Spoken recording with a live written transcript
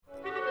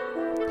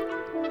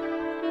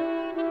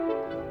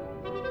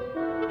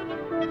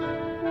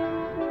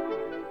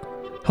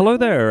Hello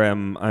there,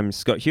 I'm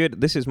Scott Hewitt.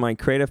 This is my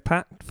Creative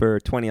Pact for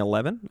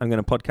 2011. I'm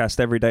going to podcast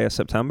every day of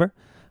September.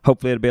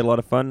 Hopefully it'll be a lot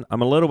of fun.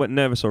 I'm a little bit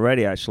nervous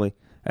already, actually,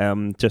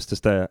 just as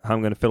to how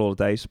I'm going to fill all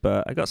the days,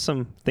 but I got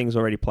some things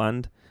already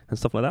planned and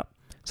stuff like that.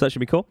 So that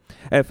should be cool.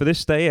 For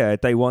this day,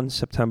 day 1,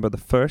 September the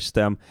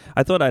 1st,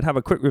 I thought I'd have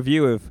a quick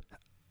review of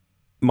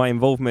my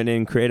involvement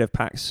in Creative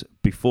Pacts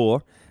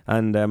before,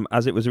 and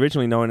as it was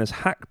originally known as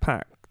Hack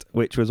Pact,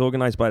 which was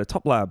organized by the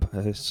Top Lab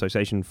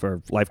Association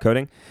for Live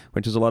Coding,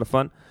 which was a lot of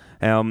fun.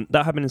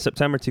 That happened in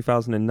September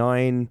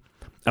 2009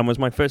 and was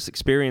my first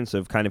experience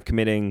of kind of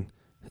committing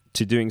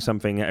to doing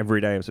something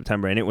every day of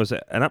September, and it was an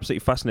absolutely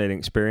fascinating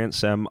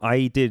experience.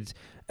 I did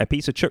a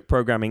piece of Chuck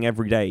programming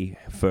every day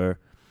for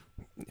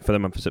the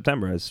month of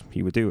September, as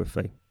you would do with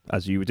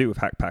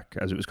HackPack,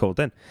 as it was called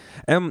then.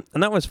 And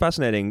that was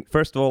fascinating.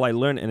 First of all, I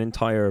learned an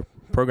entire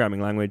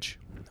programming language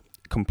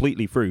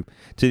completely through,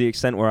 to the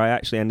extent where I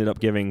actually ended up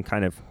giving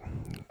kind of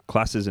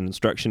classes and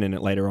instruction in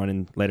it later on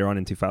in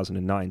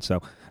 2009.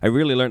 So I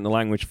really learned the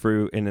language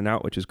through in and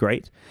out, which is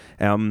great.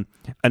 An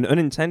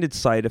unintended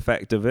side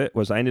effect of it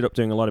was I ended up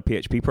doing a lot of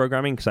PHP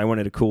programming because I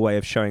wanted a cool way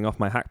of showing off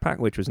my HackPack,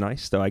 which was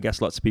nice. So I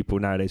guess lots of people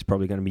nowadays are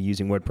probably going to be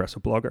using WordPress or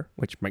Blogger,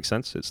 which makes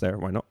sense. It's there.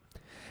 Why not?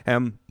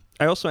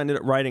 I also ended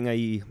up writing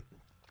a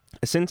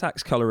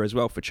syntax color as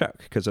well for Chuck,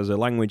 because as a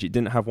language it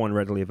didn't have one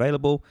readily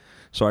available,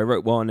 so I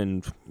wrote one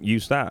and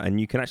used that, and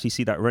you can actually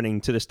see that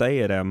running to this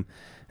day at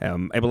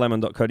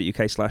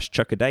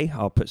ablelemon.co.uk/chuckaday.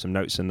 I'll put some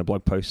notes in the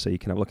blog post so you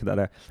can have a look at that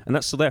there, and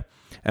that's still there.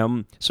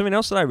 Something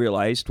else that I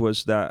realized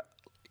was that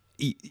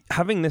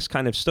having this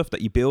kind of stuff that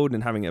you build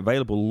and having it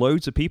available,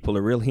 loads of people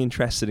are really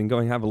interested in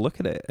going and have a look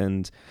at it,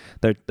 and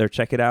they're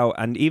check it out.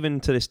 And even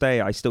to this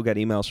day I still get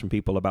emails from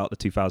people about the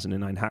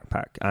 2009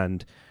 HackPack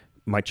and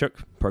my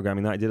Chuck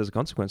programming that I did as a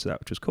consequence of that,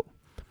 which was cool.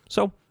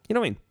 So, you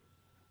know what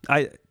I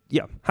mean?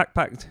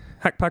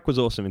 HackPack was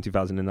awesome in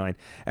 2009.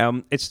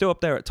 It's still up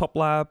there at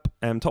TopLab,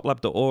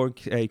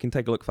 toplab.org. You can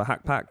take a look for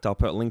HackPack. I'll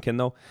put a link in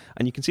though,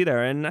 and you can see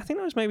there. And I think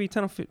there was maybe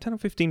 10 or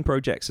 15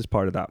 projects as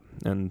part of that,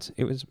 and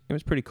it was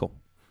pretty cool.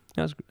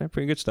 That was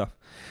pretty good stuff.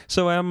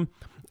 So,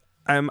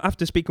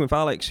 after speaking with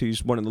Alex,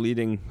 who's one of the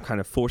leading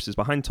kind of forces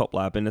behind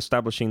TopLab, in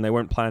establishing they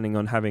weren't planning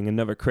on having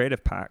another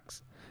Creative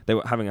Pact, they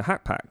were having a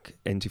HackPack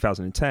in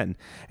 2010.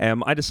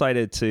 I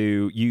decided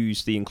to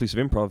use the Inclusive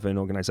Improv, an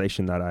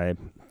organization that I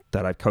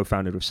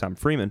co-founded with Sam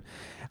Freeman,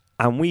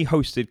 and we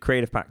hosted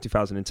Creative Pact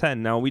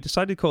 2010. Now, we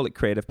decided to call it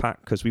Creative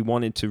Pact because we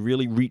wanted to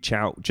really reach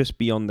out just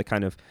beyond the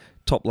kind of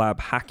Top Lab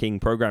hacking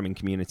programming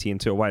community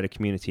into a wider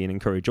community and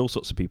encourage all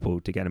sorts of people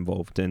to get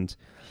involved. And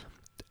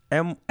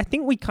I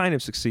think we kind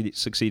of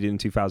succeeded in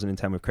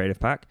 2010 with Creative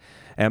Pact.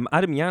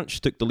 Adam Jansch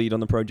took the lead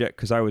on the project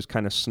because I was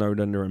kind of snowed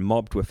under and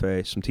mobbed with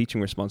some teaching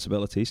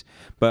responsibilities.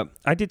 But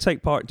I did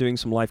take part doing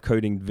some live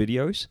coding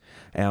videos.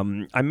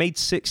 I made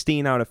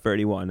 16 out of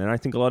 31, and I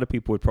think a lot of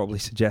people would probably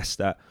suggest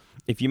that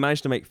if you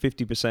manage to make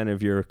 50%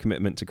 of your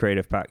commitment to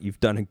Creative Pact, you've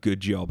done a good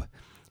job.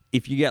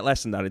 If you get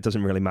less than that, it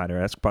doesn't really matter.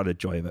 That's part of the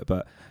joy of it.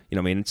 But, you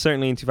know what I mean?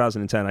 Certainly in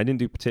 2010, I didn't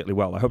do particularly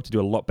well. I hope to do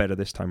a lot better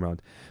this time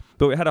around.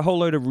 But we had a whole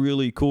load of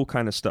really cool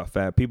kind of stuff.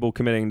 People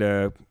committing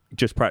to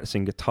just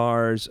practicing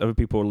guitars. Other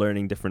people were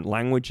learning different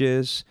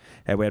languages.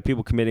 We had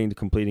people committing to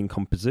completing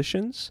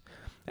compositions.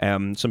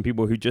 Some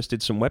people who just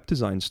did some web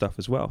design stuff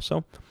as well.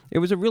 So it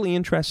was a really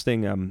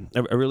interesting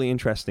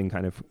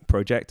kind of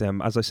project.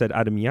 As I said,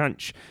 Adam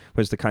Jansch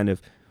was the kind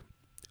of...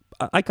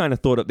 I kind of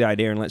thought up the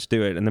idea and let's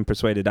do it, and then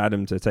persuaded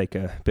Adam to take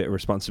a bit of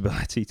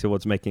responsibility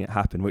towards making it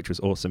happen, which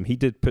was awesome. He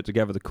did put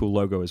together the cool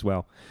logo as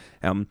well.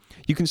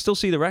 You can still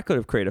see the record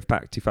of Creative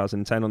Pact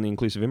 2010 on the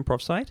Inclusive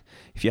Improv site.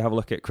 If you have a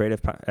look at Creative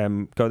Pact,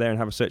 go there and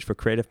have a search for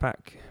Creative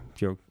Pact,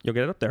 you'll get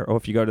it up there. Or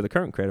if you go to the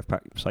current Creative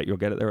Pact site, you'll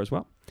get it there as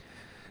well.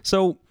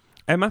 So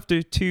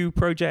after 2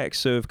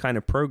 projects of kind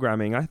of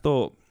programming, I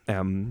thought...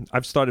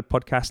 I've started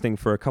podcasting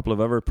for a couple of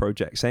other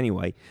projects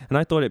anyway, and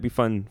I thought it'd be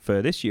fun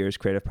for this year's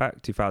Creative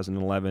Pact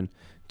 2011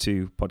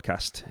 to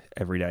podcast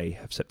every day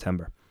of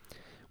September,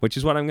 which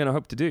is what I'm going to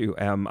hope to do.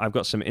 I've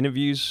got some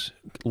interviews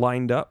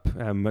lined up.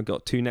 I've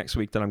got 2 next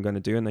week that I'm going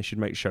to do, and they should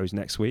make shows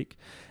next week.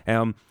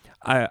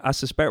 I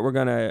suspect I'm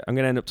going to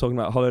end up talking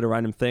about a whole load of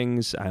random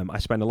things. I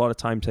spend a lot of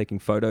time taking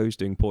photos,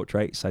 doing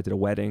portraits. I did a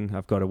wedding.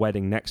 I've got a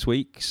wedding next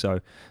week, so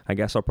I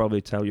guess I'll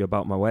probably tell you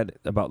about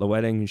about the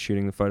wedding and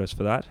shooting the photos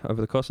for that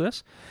over the course of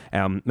this.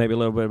 Maybe a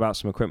little bit about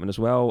some equipment as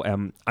well.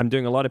 I'm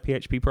doing a lot of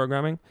PHP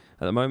programming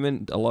at the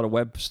moment, a lot of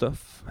web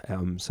stuff.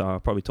 So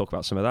I'll probably talk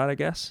about some of that, I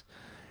guess.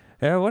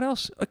 What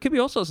else? It could be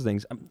all sorts of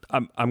things.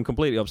 I'm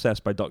completely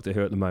obsessed by Doctor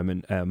Who at the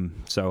moment.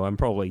 So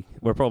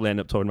we'll probably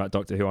end up talking about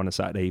Doctor Who on a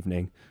Saturday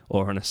evening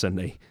or on a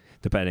Sunday,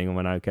 depending on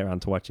when I get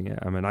around to watching it.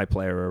 I'm an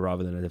iPlayer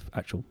rather than an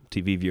actual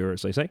TV viewer,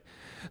 as they say.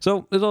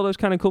 So there's all those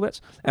kind of cool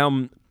bits.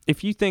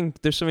 If you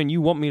think there's something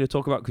you want me to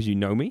talk about because you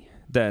know me,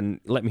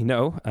 then let me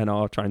know and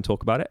I'll try and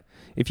talk about it.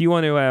 If you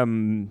want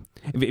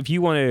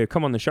to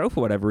come on the show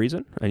for whatever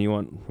reason, and you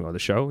want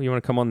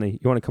to come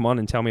on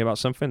and tell me about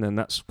something, then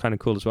that's kind of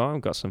cool as well.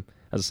 I've got some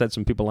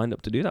people lined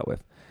up to do that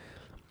with.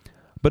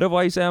 But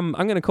otherwise, I'm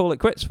going to call it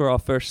quits for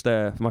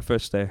my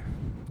first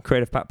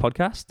Creative Pact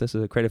podcast. This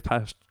is a Creative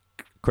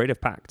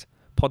Pact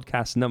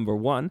podcast number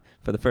 1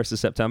 for the 1st of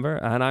September.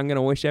 And I'm going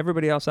to wish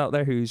everybody else out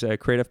there who's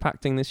Creative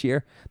Pacting this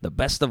year the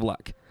best of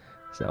luck.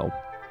 So,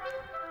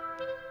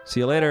 see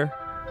you later.